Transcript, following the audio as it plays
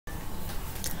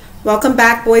Welcome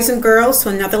back, boys and girls, to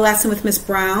another lesson with Miss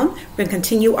Brown. We're going to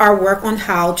continue our work on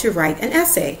how to write an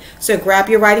essay. So grab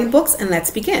your writing books and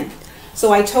let's begin.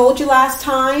 So I told you last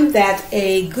time that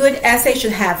a good essay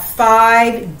should have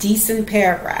 5 decent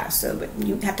paragraphs. So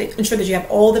you have to ensure that you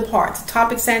have all the parts: a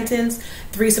topic sentence,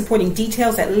 3 supporting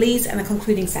details at least, and a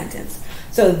concluding sentence.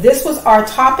 So this was our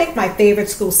topic, my favorite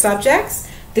school subjects.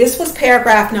 This was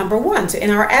paragraph number 1. So in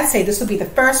our essay, this will be the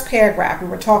first paragraph, and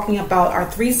we're talking about our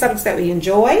 3 subjects that we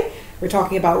enjoy. We're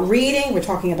talking about reading, we're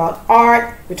talking about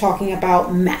art, we're talking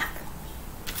about math.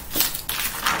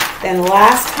 Then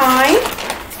last time,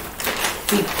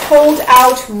 we pulled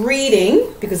out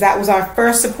reading, because that was our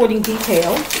first supporting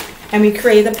detail, and we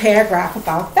created a paragraph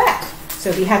about that. So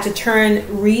we had to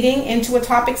turn reading into a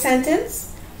topic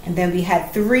sentence, and then we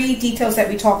had 3 details that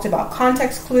we talked about: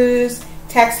 context clues,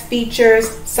 text features,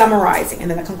 summarizing,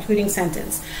 and then a concluding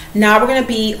sentence. Now we're going to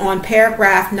be on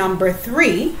paragraph number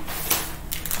 3,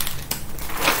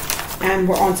 and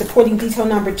we're on supporting detail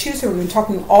number 2, so we're going to be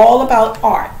talking all about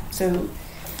art. So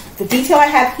the detail I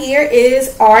have here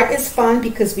is art is fun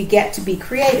because we get to be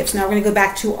creative. So now we're going to go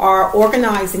back to our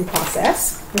organizing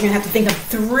process. We're going to have to think of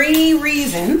 3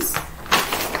 reasons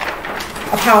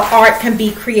of how art can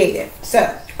be creative. So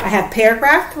I have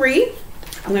paragraph 3.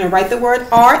 I'm going to write the word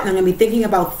art, and I'm going to be thinking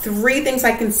about 3 things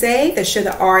I can say that show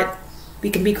that we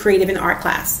can be creative in art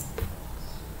class.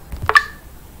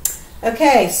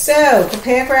 Okay, so for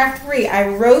paragraph 3, I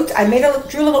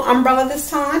drew a little umbrella this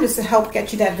time just to help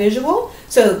get you that visual.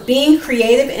 So being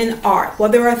creative in art. Well,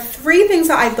 there are 3 things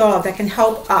that I thought of that can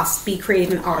help us be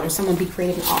creative in art, or someone be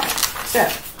creative in art. So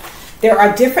there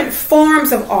are different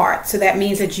forms of art. So that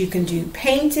means that you can do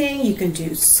painting, you can do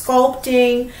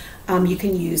sculpting, you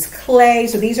can use clay.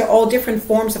 So these are all different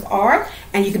forms of art,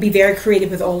 and you can be very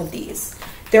creative with all of these.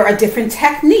 There are different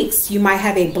techniques. You might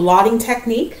have a blotting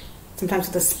technique, sometimes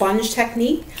with a sponge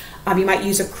technique. You might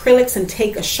use acrylics and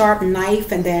take a sharp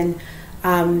knife and then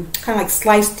kind of like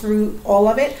slice through all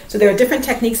of it. So there are different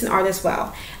techniques in art as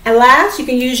well. And last, you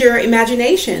can use your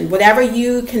imagination. Whatever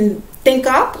you can think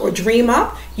up or dream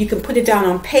up, you can put it down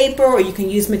on paper, or you can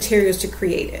use materials to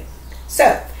create it.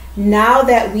 So now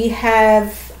that we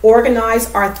have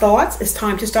organize our thoughts, it's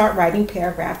time to start writing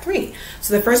paragraph 3.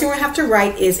 So the first thing we're going to have to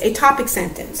write is a topic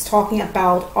sentence talking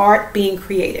about art being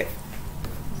creative.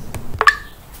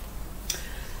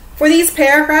 For these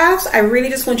paragraphs, I really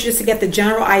just want you just to get the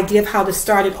general idea of how to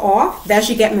start it off. As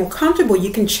you get more comfortable,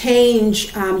 you can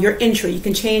change your intro. You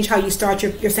can change how you start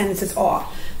your sentences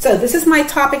off. So this is my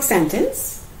topic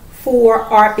sentence for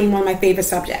art being one of my favorite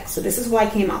subjects. So this is what I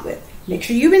came up with. Make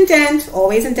sure you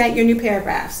always indent your new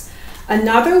paragraphs.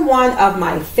 Another one of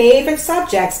my favorite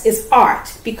subjects is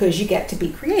art because you get to be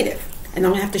creative. And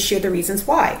I'm going to have to share the reasons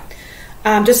why.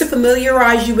 Just to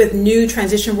familiarize you with new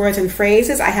transition words and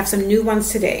phrases, I have some new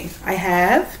ones today. I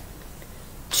have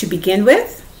to begin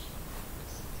with.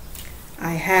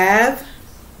 I have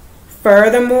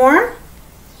furthermore.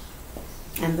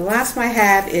 And the last one I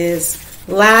have is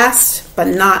last but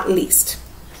not least.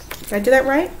 Did I do that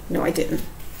right? No, I didn't.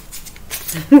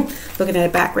 Looking at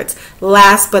it backwards.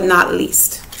 Last but not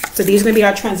least. So these are going to be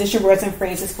our transition words and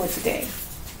phrases for today.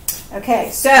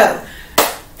 Okay, so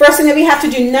first thing that we have to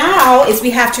do now is we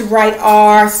have to write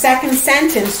our second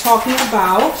sentence talking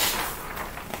about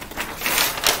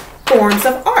forms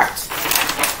of art.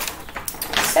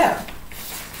 So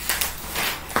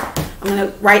I'm going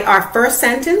to write our first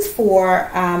sentence for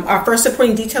our first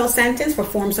supporting detail sentence for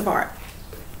forms of art.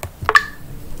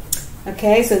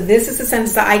 Okay, so this is the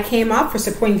sentence that I came up for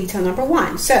supporting detail number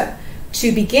 1. So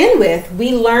to begin with,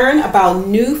 we learn about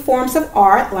new forms of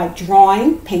art like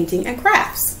drawing, painting, and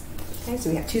crafts. Okay,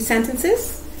 so we have 2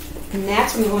 sentences.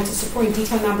 Next, we're going to supporting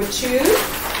detail number 2.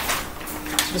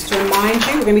 Just to remind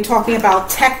you, we're going to be talking about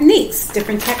techniques,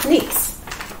 different techniques.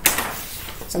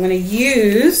 So I'm going to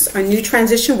use our new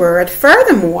transition word,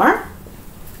 furthermore.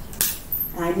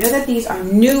 And I know that these are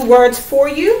new words for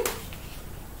you,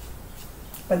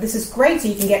 but this is great so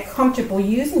you can get comfortable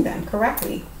using them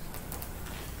correctly.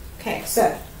 Okay,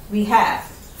 so we have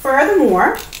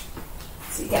furthermore.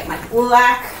 So you get my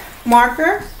black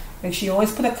marker. Make sure you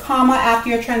always put a comma after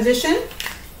your transition.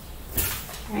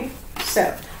 Okay,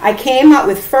 so I came up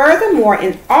with furthermore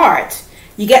in art,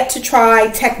 you get to try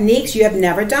techniques you have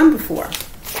never done before.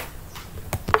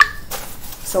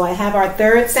 So I have our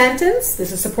third sentence.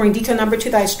 This is supporting detail number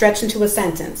 2 that I stretched into a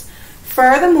sentence.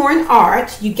 Furthermore, in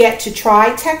art, you get to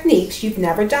try techniques you've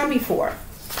never done before.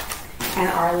 And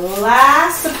our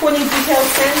last supporting detail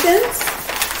sentence,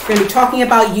 we're going to be talking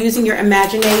about using your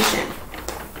imagination.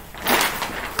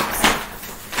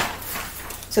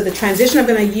 So the transition I'm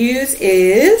going to use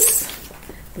is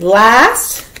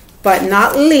last but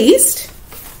not least,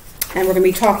 and we're going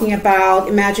to be talking about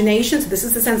imagination. So this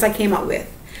is the sentence I came up with.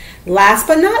 Last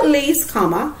but not least,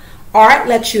 comma, art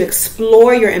lets you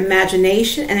explore your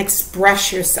imagination and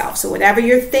express yourself. So whatever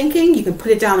you're thinking, you can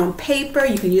put it down on paper.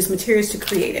 You can use materials to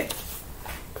create it.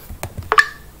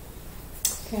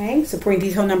 Okay, supporting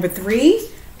detail number 3.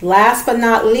 Last but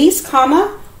not least,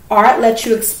 comma, art lets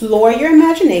you explore your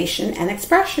imagination and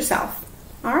express yourself.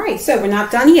 All right, so we're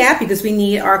not done yet because we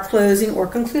need our closing or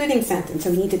concluding sentence.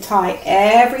 So we need to tie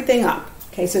everything up.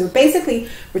 Okay, so basically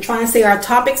we're trying to say our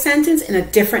topic sentence in a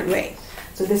different way.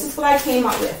 So this is what I came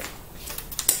up with.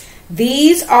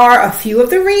 These are a few of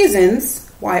the reasons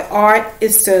why art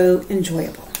is so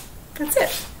enjoyable. That's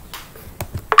it.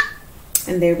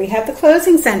 And there we have the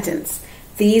closing sentence.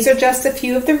 These are just a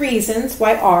few of the reasons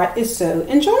why art is so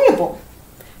enjoyable.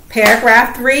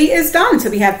 Paragraph 3 is done. So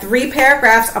we have 3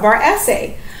 paragraphs of our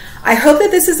essay. I hope that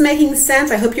this is making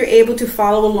sense. I hope you're able to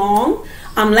follow along.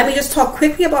 Let me just talk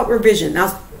quickly about revision.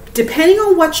 Now, depending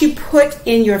on what you put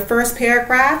in your first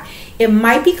paragraph, it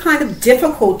might be kind of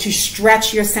difficult to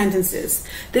stretch your sentences.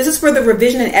 This is where the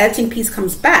revision and editing piece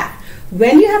comes back.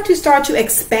 When you have to start to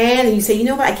expand and you say, you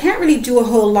know what, I can't really do a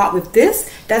whole lot with this,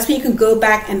 that's when you can go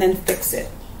back and then fix it.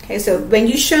 Okay, so when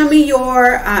you show me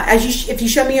your, if you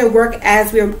show me your work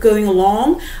as we're going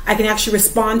along, I can actually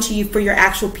respond to you for your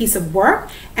actual piece of work,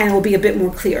 and it will be a bit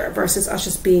more clear versus us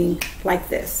just being like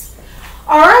this.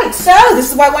 All right, so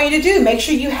this is what I want you to do. Make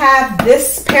sure you have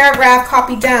this paragraph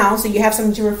copied down so you have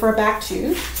something to refer back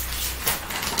to.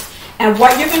 And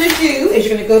what you're going to do is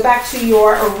you're going to go back to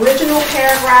your original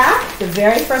paragraph, the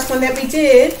very first one that we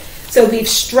did. So we've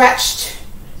stretched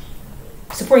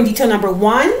supporting detail number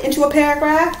 1 into a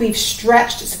paragraph. We've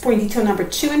stretched supporting detail number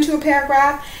 2 into a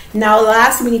paragraph. Now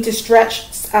last, we need to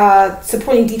stretch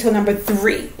supporting detail number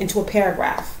 3 into a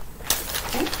paragraph.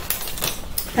 Okay?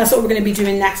 That's what we're going to be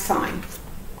doing next time.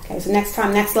 Okay, so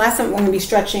next lesson, we're going to be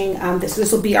stretching this.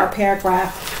 This will be our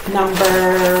paragraph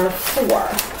number 4.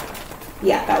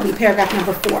 Yeah, that will be paragraph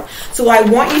number 4. So what I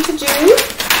want you to do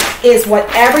is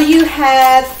whatever you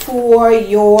had for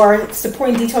your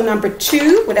supporting detail number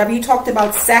 2, whatever you talked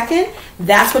about second,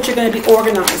 that's what you're going to be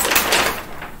organizing.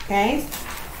 Okay?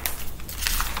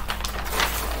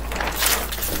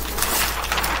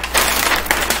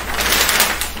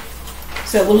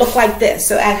 So it will look like this.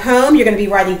 So at home, you're going to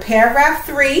be writing paragraph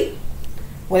 3.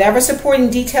 Whatever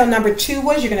supporting detail number 2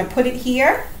 was, you're going to put it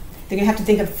here. Then you have to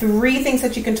think of 3 things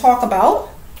that you can talk about.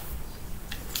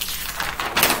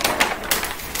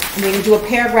 And then you do a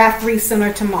paragraph 3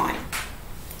 similar to mine.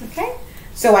 Okay?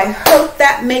 So I hope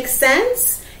that makes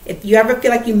sense. If you ever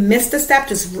feel like you missed a step,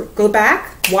 just go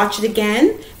back, watch it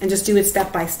again, and just do it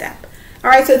step by step. All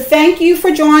right, so thank you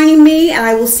for joining me, and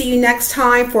I will see you next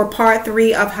time for part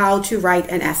 3 of how to write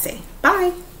an essay.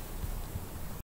 Bye.